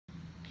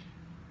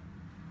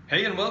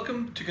Hey and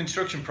welcome to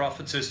Construction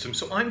Profit System.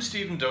 So I'm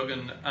Stephen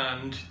Duggan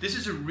and this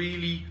is a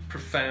really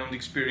profound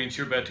experience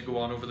you're about to go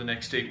on over the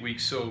next 8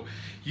 weeks. So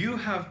you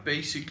have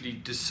basically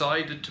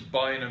decided to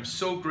buy, and I'm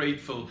so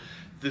grateful,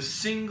 the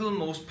single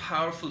most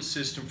powerful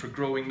system for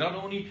growing not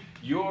only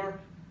your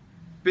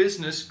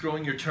business,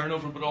 growing your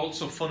turnover, but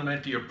also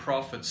fundamentally your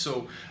profits.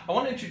 So I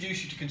want to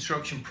introduce you to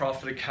Construction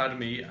Profit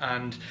Academy,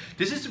 and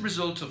this is the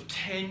result of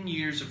 10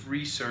 years of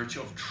research,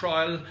 of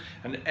trial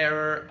and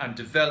error and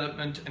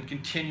development and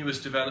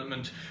continuous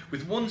development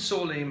with one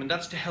sole aim, and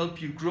that's to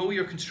help you grow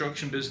your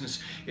construction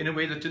business in a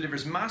way that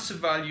delivers massive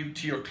value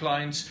to your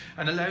clients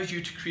and allows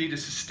you to create a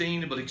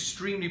sustainable,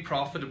 extremely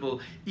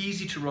profitable,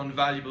 easy to run,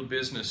 valuable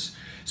business.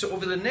 So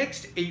over the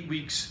next 8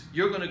 weeks,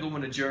 you're going to go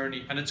on a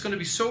journey, and it's going to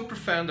be so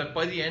profound that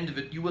by the end of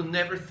it, you will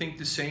never think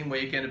the same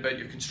way again about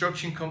your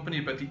construction company,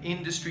 about the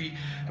industry,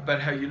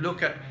 about how you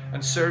look at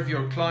and serve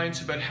your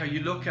clients, about how you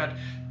look at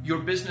your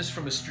business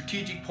from a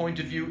strategic point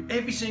of view.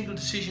 Every single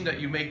decision that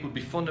you make will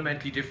be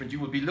fundamentally different. You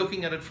will be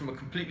looking at it from a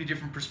completely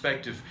different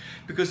perspective,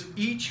 because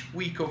each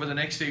week over the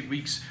next 8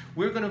 weeks,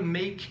 we're going to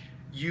make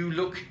you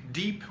look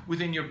deep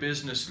within your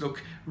business,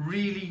 look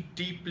really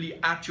deeply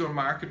at your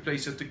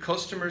marketplace, at the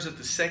customers, at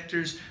the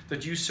sectors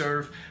that you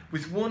serve,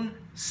 with one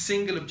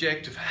single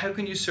objective: how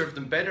can you serve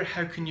them better?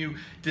 How can you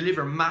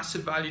deliver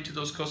massive value to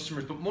those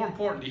customers? But more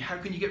importantly, how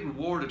can you get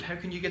rewarded? How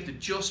can you get the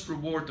just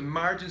reward, the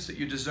margins that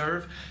you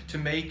deserve to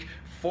make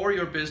for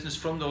your business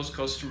from those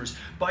customers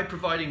by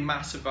providing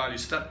massive value,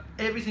 so that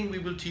everything we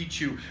will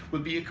teach you will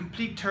be a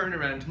complete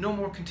turnaround. No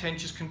more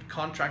contentious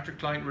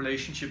contractor-client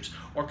relationships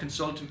or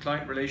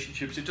consultant-client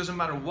relationships. It doesn't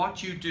matter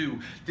what you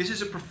do. This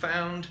is a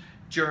profound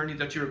journey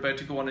that you're about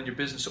to go on in your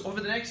business. So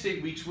over the next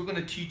 8 weeks, we're going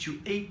to teach you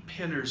 8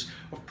 pillars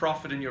of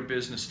profit in your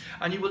business,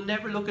 and you will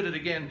never look at it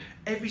again.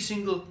 Every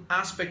single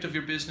aspect of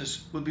your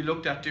business will be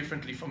looked at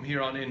differently from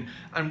here on in,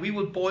 and we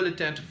will boil it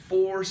down to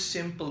 4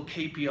 simple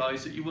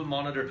KPIs that you will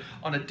monitor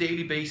on a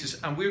daily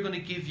basis, and we're going to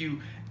give you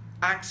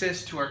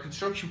access to our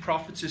Construction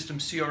Profit System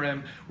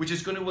CRM, which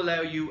is going to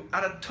allow you,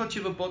 at a touch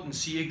of a button,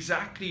 see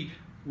exactly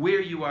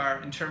where you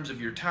are in terms of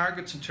your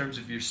targets, in terms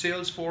of your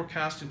sales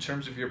forecast, in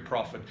terms of your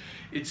profit.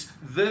 It's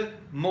the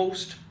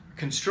most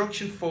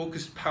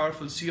construction-focused,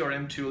 powerful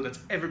CRM tool that's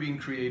ever been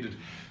created.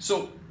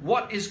 So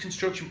what is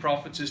Construction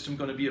Profit System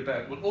going to be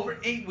about? Well, over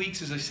 8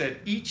 weeks, as I said,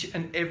 each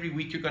and every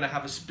week you're going to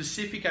have a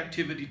specific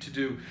activity to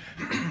do.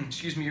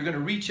 Excuse me, you're going to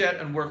reach out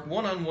and work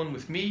one-on-one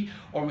with me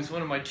or with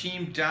one of my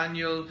team,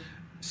 Daniel,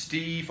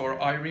 Steve,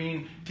 or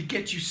Irene, to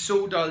get you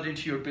so dialed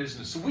into your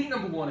business. So week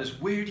number 1 is: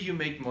 where do you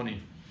make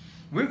money?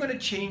 We're going to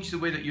change the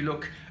way that you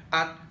look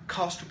at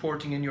cost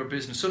reporting in your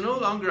business. So no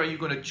longer are you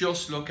going to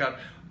just look at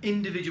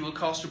individual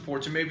cost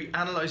reports or maybe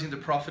analyzing the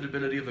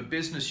profitability of a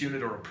business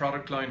unit or a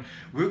product line.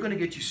 We're going to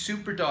get you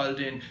super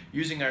dialed in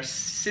using our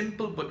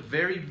simple but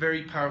very,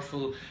 very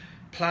powerful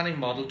planning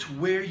model to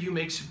where you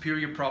make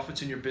superior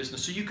profits in your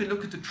business. So you can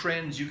look at the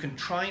trends, you can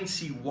try and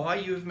see why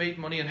you have made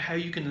money and how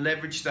you can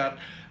leverage that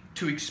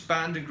to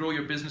expand and grow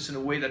your business in a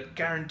way that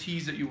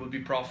guarantees that you will be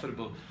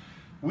profitable.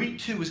 Week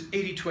 2 is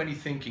 80-20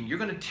 thinking. You're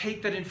going to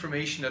take that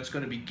information that's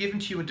going to be given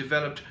to you and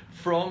developed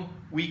from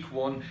week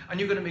 1, and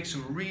you're going to make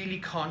some really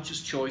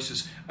conscious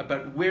choices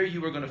about where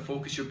you are going to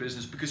focus your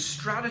business, because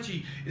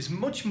strategy is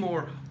much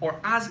more or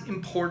as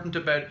important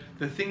about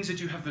the things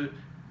that you have the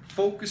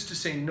focus to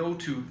say no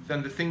to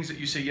than the things that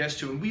you say yes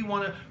to. And we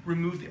want to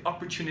remove the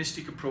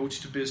opportunistic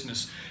approach to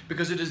business,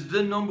 because it is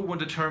the #1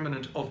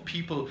 determinant of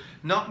people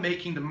not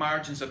making the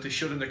margins that they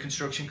should in their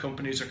construction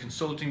companies or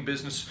consulting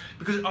business,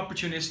 because it's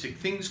opportunistic.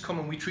 Things come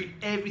and we treat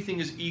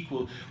everything as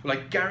equal. Well, I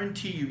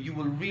guarantee you, you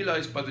will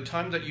realize by the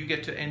time that you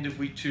get to end of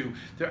week 2,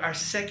 there are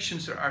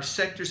sections, there are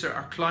sectors, there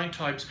are client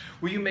types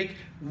where you make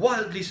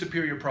wildly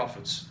superior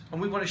profits. And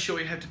we want to show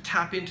you how to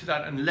tap into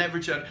that and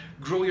leverage that,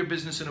 grow your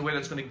business in a way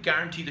that's going to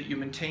guarantee that you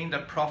maintain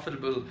that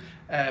profitable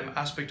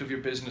aspect of your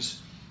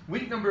business.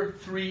 Week number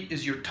 3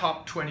 is your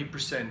top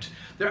 20%.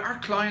 There are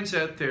clients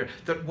out there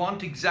that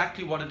want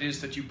exactly what it is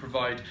that you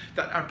provide,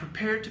 that are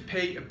prepared to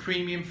pay a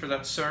premium for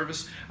that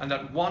service, and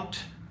that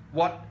want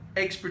what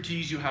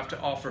expertise you have to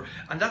offer.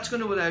 And that's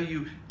going to allow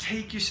you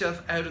take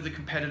yourself out of the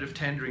competitive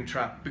tendering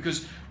trap,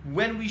 because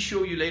when we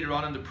show you later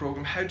on in the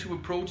program how to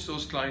approach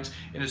those clients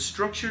in a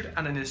structured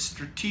and in a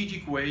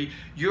strategic way,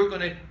 you're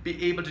going to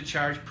be able to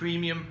charge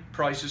premium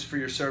prices for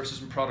your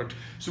services and product.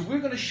 So we're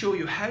going to show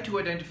you how to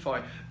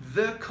identify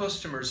the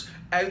customers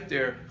out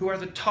there who are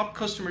the top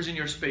customers in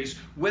your space,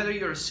 whether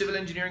you're a civil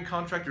engineering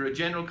contractor, a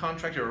general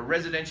contractor, a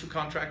residential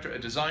contractor, a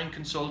design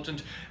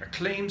consultant, a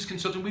claims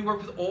consultant. We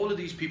work with all of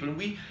these people, and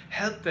we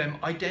help them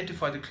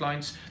identify the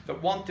clients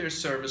that want their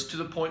service to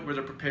the point where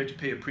they're prepared to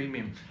pay a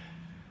premium.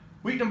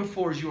 Week number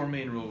 4 is your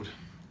main road.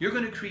 You're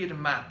going to create a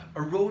map, a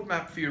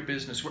roadmap for your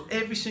business, where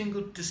every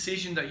single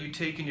decision that you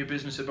take in your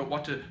business about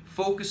what to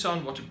focus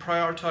on, what to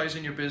prioritize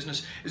in your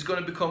business is going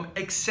to become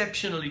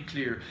exceptionally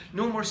clear.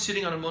 No more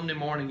sitting on a Monday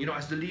morning,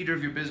 as the leader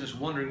of your business,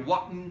 wondering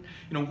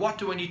what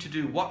do I need to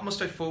do? What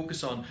must I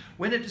focus on?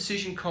 When a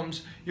decision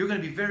comes, you're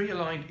going to be very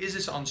aligned. Is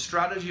this on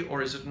strategy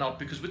or is it not?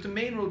 Because with the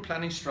Main Road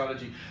Planning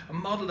strategy, a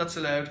model that's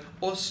allowed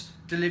us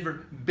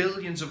deliver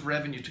billions of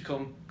revenue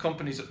to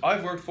companies that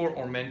I've worked for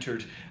or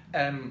mentored,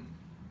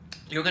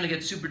 you're going to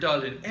get super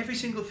dialed in. Every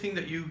single thing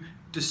that you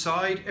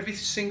decide, every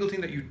single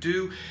thing that you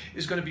do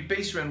is going to be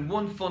based around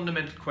one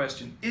fundamental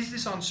question. Is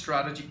this on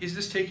strategy? Is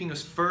this taking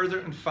us further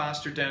and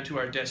faster down to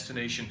our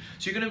destination?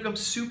 So you're going to become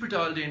super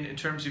dialed in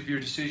terms of your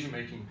decision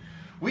making.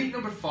 Week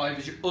number 5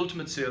 is your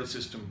ultimate sales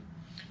system.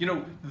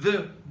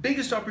 The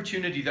biggest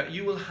opportunity that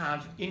you will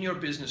have in your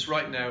business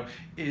right now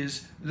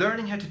is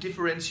learning how to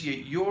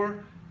differentiate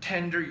your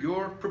tender,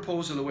 your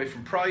proposal away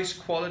from price,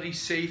 quality,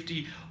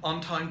 safety,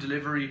 on-time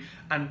delivery,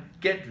 and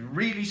get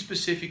really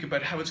specific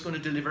about how it's going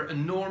to deliver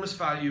enormous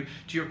value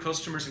to your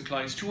customers and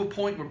clients to a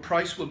point where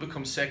price will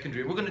become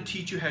secondary. We're going to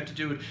teach you how to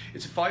do it.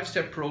 It's a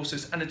 5-step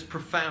process and it's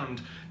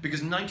profound because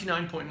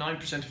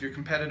 99.9% of your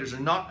competitors are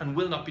not and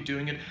will not be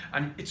doing it,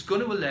 and it's going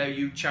to allow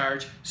you to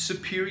charge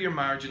superior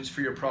margins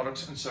for your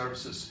products and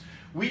services.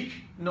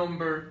 Week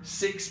number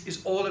 6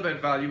 is all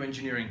about value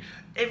engineering.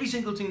 Every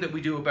single thing that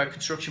we do about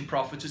construction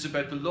profits is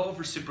about the law of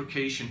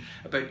reciprocation,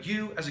 about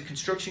you as a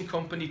construction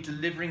company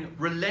delivering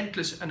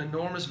relentless and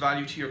enormous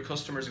value to your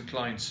customers and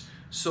clients.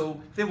 So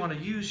they want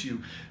to use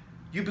you.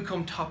 You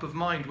become top of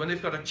mind. When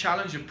they've got a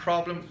challenge, a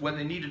problem, when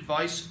they need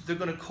advice, they're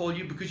going to call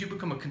you because you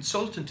become a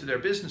consultant to their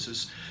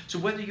businesses. So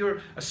whether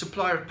you're a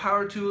supplier of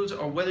power tools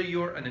or whether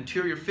you're an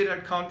interior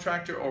fit-out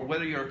contractor or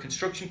whether you're a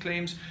construction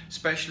claims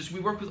specialist, we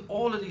work with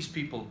all of these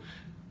people.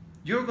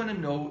 You're going to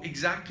know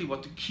exactly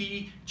what the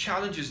key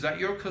challenges that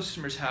your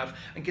customers have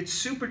and get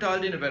super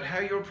dialed in about how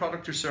your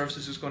product or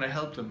services is going to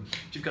help them.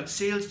 If you've got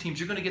sales teams,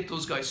 you're going to get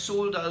those guys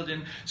so dialed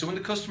in, so when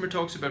the customer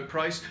talks about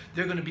price,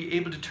 they're going to be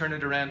able to turn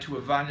it around to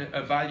a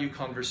value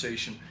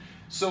conversation.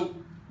 So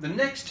the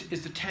next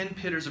is the 10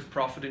 pillars of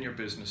profit in your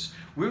business.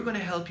 We're going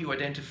to help you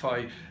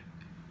identify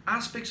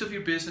aspects of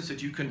your business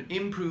that you can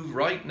improve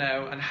right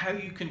now and how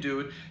you can do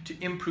it to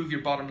improve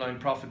your bottom line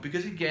profit,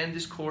 because again,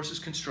 this course is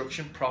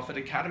Construction Profit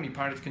Academy,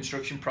 part of the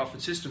Construction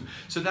Profit System.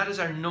 So that is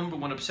our number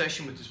one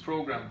obsession with this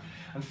program.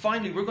 And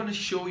finally, we're going to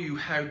show you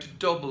how to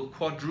double,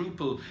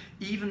 quadruple,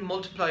 even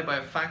multiply by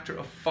a factor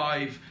of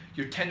 5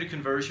 your tender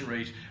conversion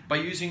rate by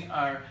using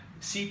our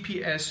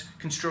CPS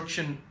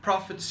Construction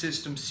Profit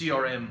System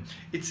CRM.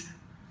 It's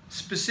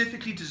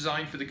specifically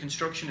designed for the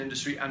construction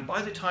industry, and by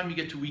the time you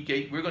get to week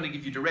 8, we're going to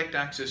give you direct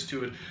access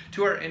to it,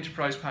 to our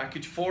enterprise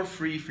package for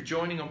free for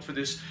joining up for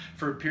this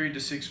for a period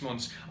of 6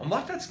 months. And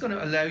what that's going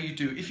to allow you to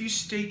do, if you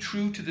stay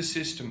true to the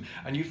system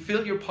and you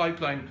fill your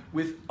pipeline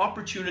with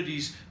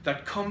opportunities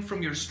that come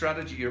from your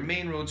strategy, your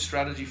Main Road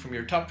strategy, from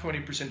your top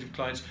 20% of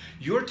clients,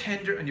 your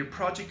tender and your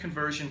project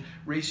conversion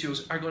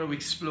ratios are going to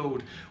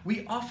explode.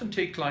 We often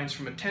take clients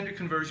from a tender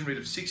conversion rate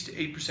of 6 to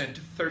 8%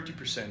 to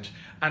 30%,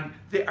 and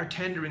they are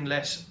tendering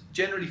less,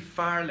 generally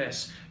far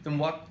less than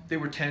what they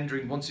were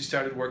tendering once they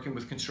started working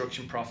with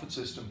Construction Profit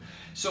System.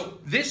 So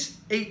this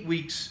 8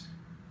 weeks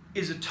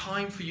is a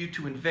time for you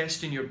to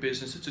invest in your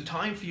business. It's a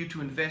time for you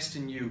to invest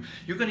in you.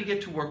 You're going to get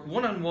to work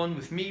one-on-one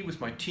with me, with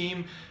my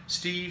team,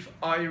 Steve,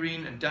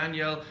 Irene, and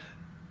Danielle,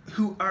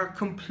 who are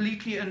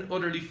completely and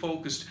utterly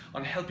focused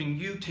on helping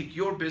you take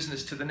your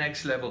business to the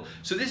next level.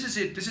 So this is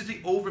it. This is the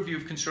overview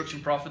of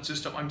Construction Profit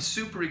System. I'm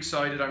super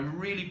excited. I'm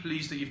really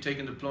pleased that you've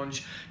taken the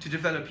plunge to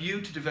develop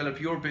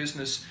your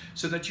business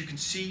so that you can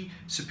see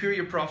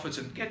superior profits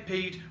and get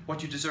paid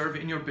what you deserve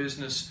in your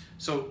business.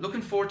 So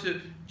looking forward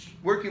to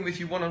working with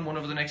you one-on-one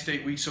over the next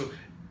 8 weeks. So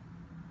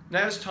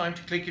now it's time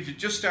to click, if you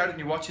just started and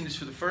you're watching this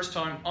for the first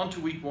time,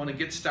 onto week 1 and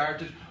get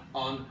started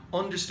on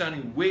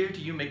understanding where do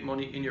you make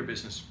money in your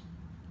business.